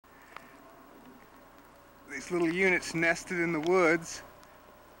these little units nested in the woods,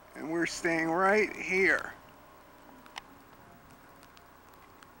 and we're staying right here.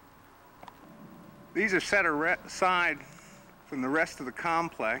 These are set aside from the rest of the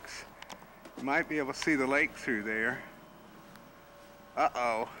complex. You might be able to see the lake through there.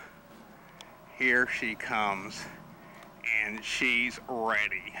 Uh-oh. Here she comes, and she's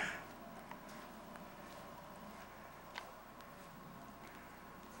ready.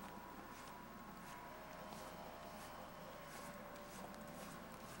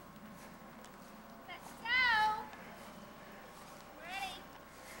 Let's go. Ready?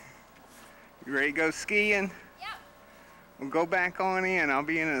 You ready to go skiing? Yep. We'll go back on in. I'll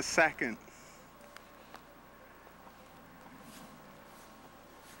be in a second.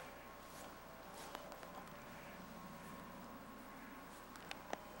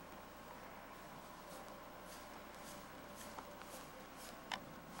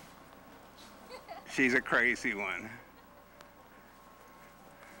 She's a crazy one.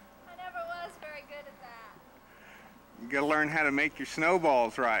 I never was very good at that. You gotta learn how to make your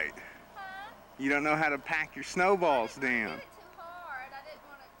snowballs right. Huh? You don't know how to pack your snowballs I down. did it too hard. I didn't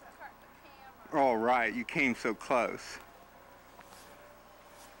want it to hurt the camera. All right, you came so close.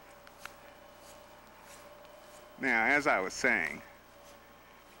 Now, as I was saying,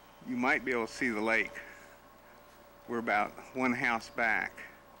 you might be able to see the lake. We're about one house back.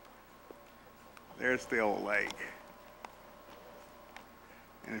 There's the old lake.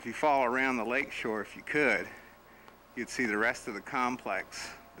 And if you follow around the lake shore, if you could, you'd see the rest of the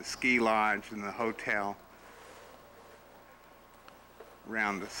complex, the ski lodge and the hotel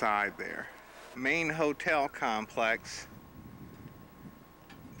around the side there. Main hotel complex,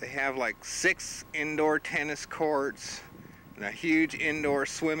 they have like 6 indoor tennis courts and a huge indoor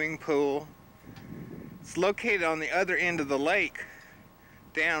swimming pool. It's located on the other end of the lake,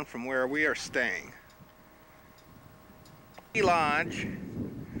 down from where we are staying. Ski lodge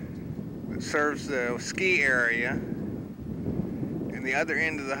that serves the ski area and the other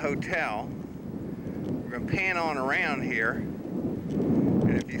end of the hotel. We're going to pan on around here,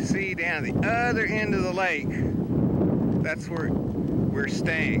 and if you see down the other end of the lake, that's where we're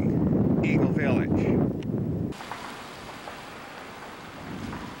staying, Eagle Village.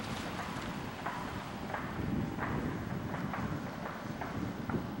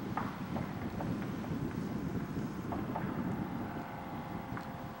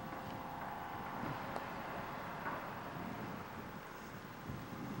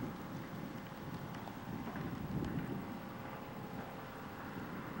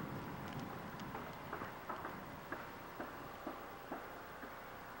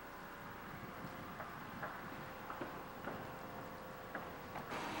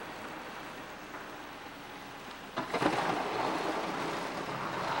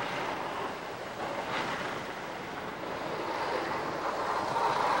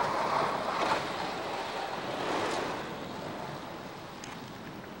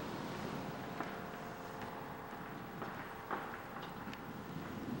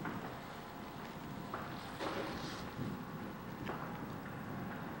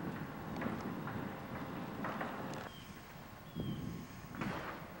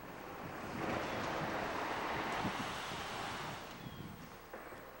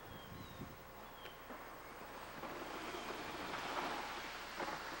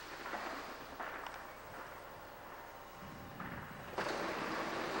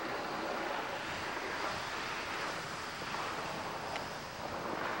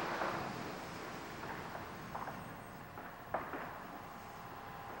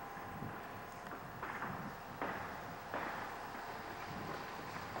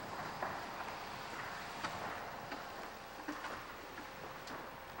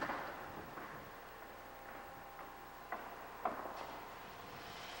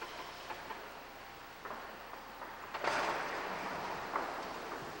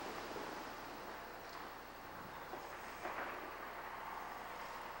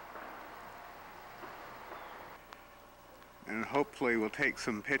 And hopefully we'll take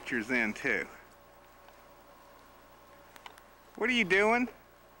some pictures then too. What are you doing?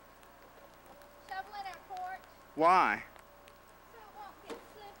 Shoveling our porch Why? so it won't get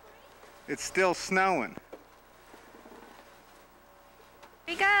slippery. It's still snowing.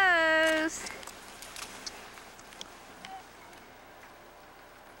 Here he goes.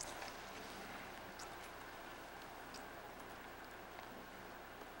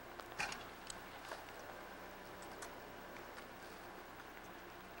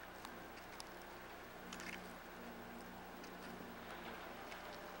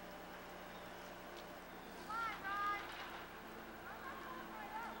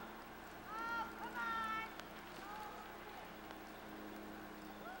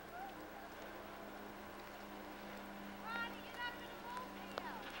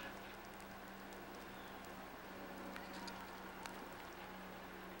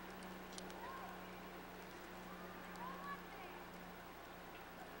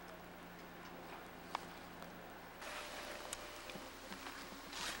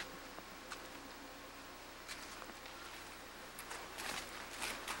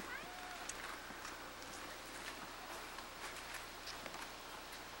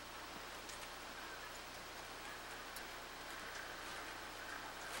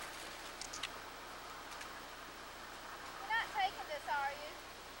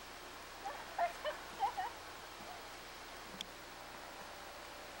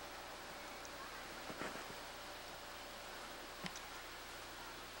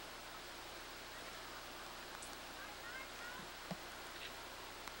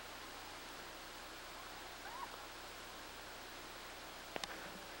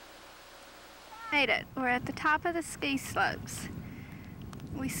 Made it. We're at the top of the ski slopes.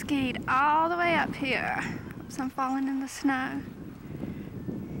 We skied all the way up here. Oops, I'm falling in the snow.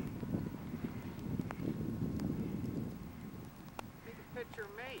 Take a picture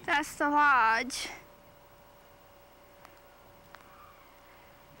of me. That's the lodge.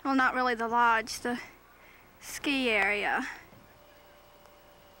 Well, not really the lodge, the ski area.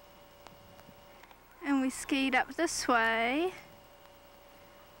 And we skied up this way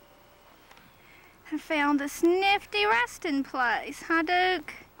and found this nifty resting place. Huh,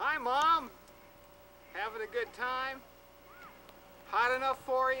 Duke? Hi, Mom. Having a good time? Hot enough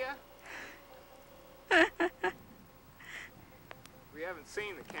for you? We haven't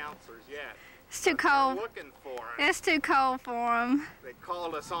seen the counselors yet. It's too They're cold. looking for us. It's too cold for them. They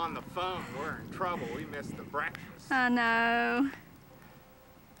called us on the phone. We're in trouble. We missed the breakfast. I know.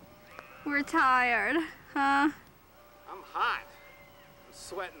 We're tired, huh? I'm hot. I'm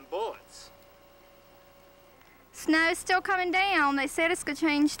sweating bullets. Snow's still coming down. They said it's going to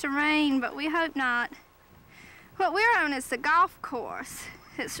change to rain, but we hope not. What we're on is the golf course.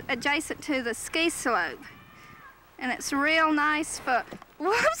 It's adjacent to the ski slope. And it's real nice for...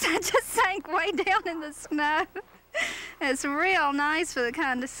 Whoops, I just sank way down in the snow. It's real nice for the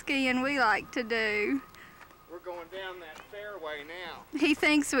kind of skiing we like to do. We're going down that fairway now. He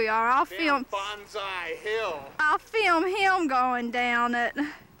thinks we are. I'll film Bonsai Hill. I'll film him going down it.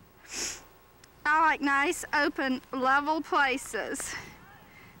 I like nice, open, level places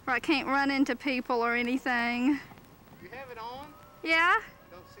where I can't run into people or anything. You have it on? Yeah, I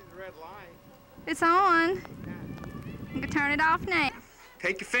don't see the red light. it's on. You can turn it off now.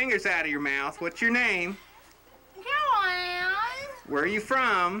 Take your fingers out of your mouth. What's your name? Joanne. Where are you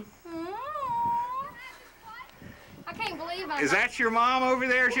from? I can't believe I'm... Is that your mom over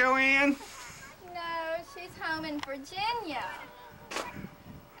there, Joanne? No, she's home in Virginia.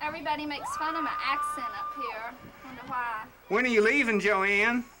 Everybody makes fun of my accent up here. Wonder why. When are you leaving,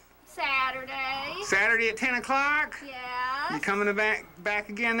 Joanne? Saturday. Saturday at 10 o'clock? Yeah. You coming back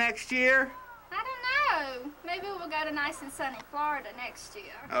again next year? I don't know. Maybe we'll go to nice and sunny Florida next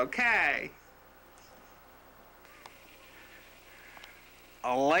year. Okay.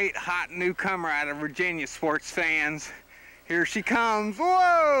 A late, hot newcomer out of Virginia, sports fans. Here she comes.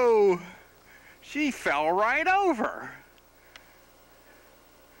 Whoa! She fell right over.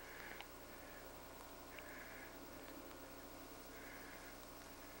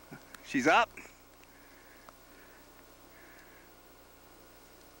 She's up.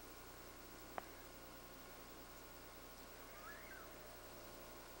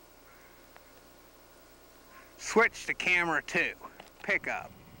 Switch to camera 2. Pick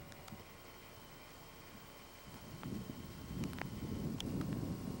up.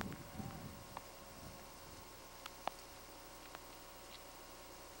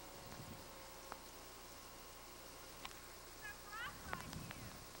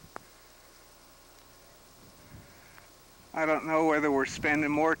 I don't know whether we're spending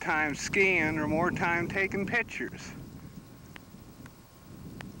more time skiing or more time taking pictures.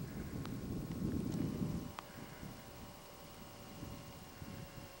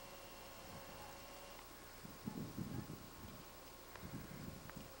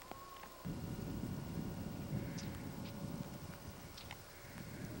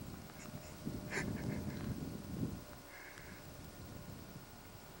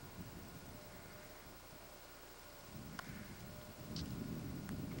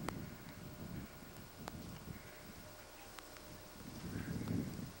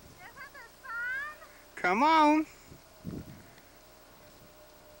 Come on.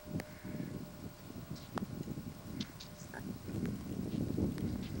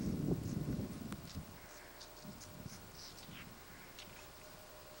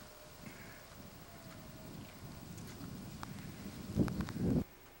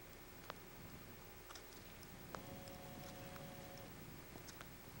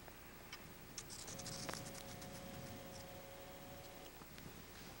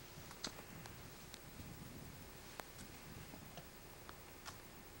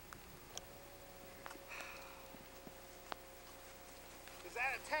 Is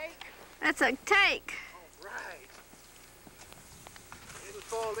that a take? That's a take. All right. Didn't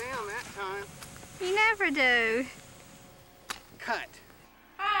fall down that time. You never do. Cut.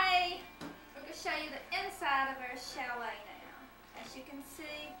 Hi. We're going to show you the inside of our chalet now. As you can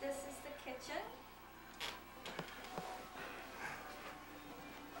see, this is the kitchen.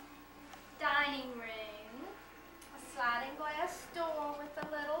 Dining room. A sliding glass door with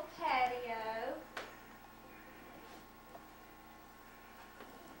a little patio.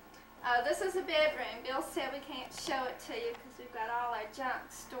 This is a bedroom. Bill said we can't show it to you because we've got all our junk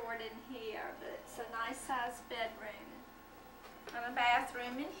stored in here, but it's a nice sized bedroom. And a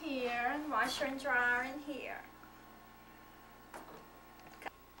bathroom in here, and washer and dryer in here.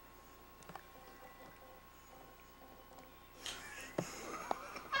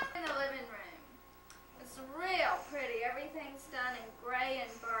 In the living room. It's real pretty. Everything's done in gray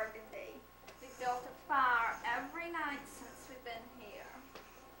and burgundy. We built a fire every night since we've been here.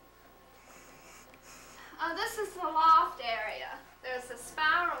 This is the loft area. There's a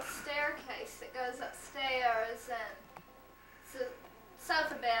spiral staircase that goes upstairs, and it's a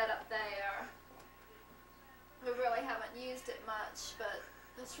sofa bed up there. We really haven't used it much, but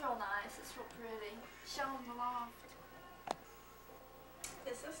it's real nice. It's real pretty. Show them the loft.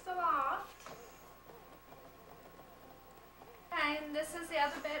 This is the loft. And this is the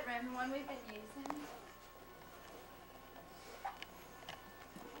other bedroom, the one we've been using.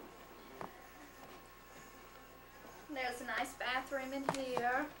 There's a nice bathroom in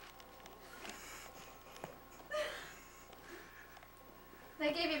here.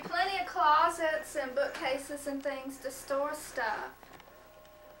 They give you plenty of closets and bookcases and things to store stuff.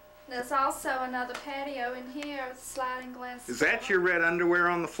 There's also another patio in here with sliding glass. Is that your red underwear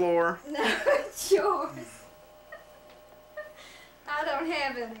on the floor? No, it's yours. I don't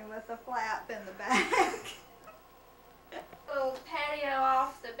have any with a flap in the back. Little patio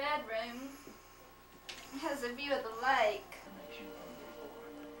off the bedroom. It has a view of the lake.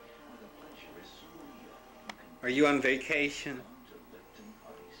 Are you on vacation?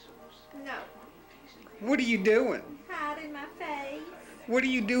 No. What are you doing? Hiding my face. What are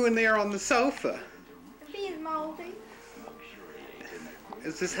you doing there on the sofa? Being moldy.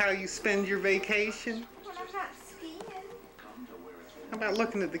 Is this how you spend your vacation? When I'm not skiing. How about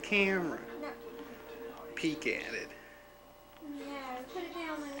looking at the camera? No. Peek at it. No. Put it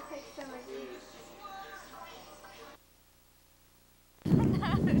down when it takes some of you.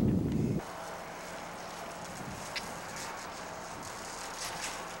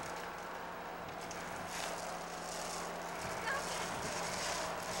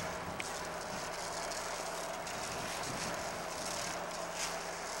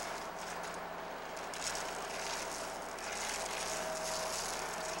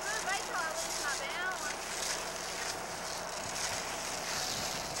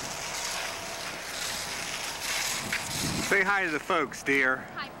 Say hi to the folks, dear.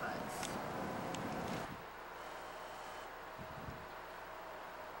 Hi, folks.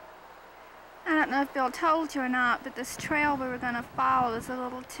 I don't know if Bill told you or not, but this trail we were going to follow is a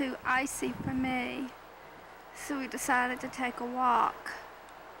little too icy for me. So we decided to take a walk.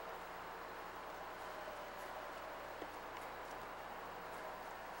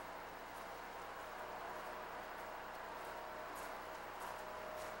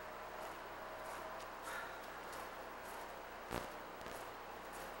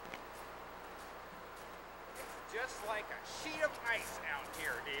 Just like a sheet of ice out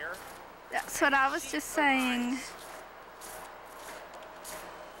here, dear. That's what I was just saying.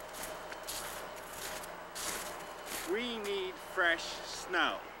 We need fresh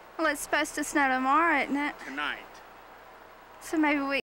snow Well, it's supposed to snow tomorrow, isn't it? tonight. So maybe we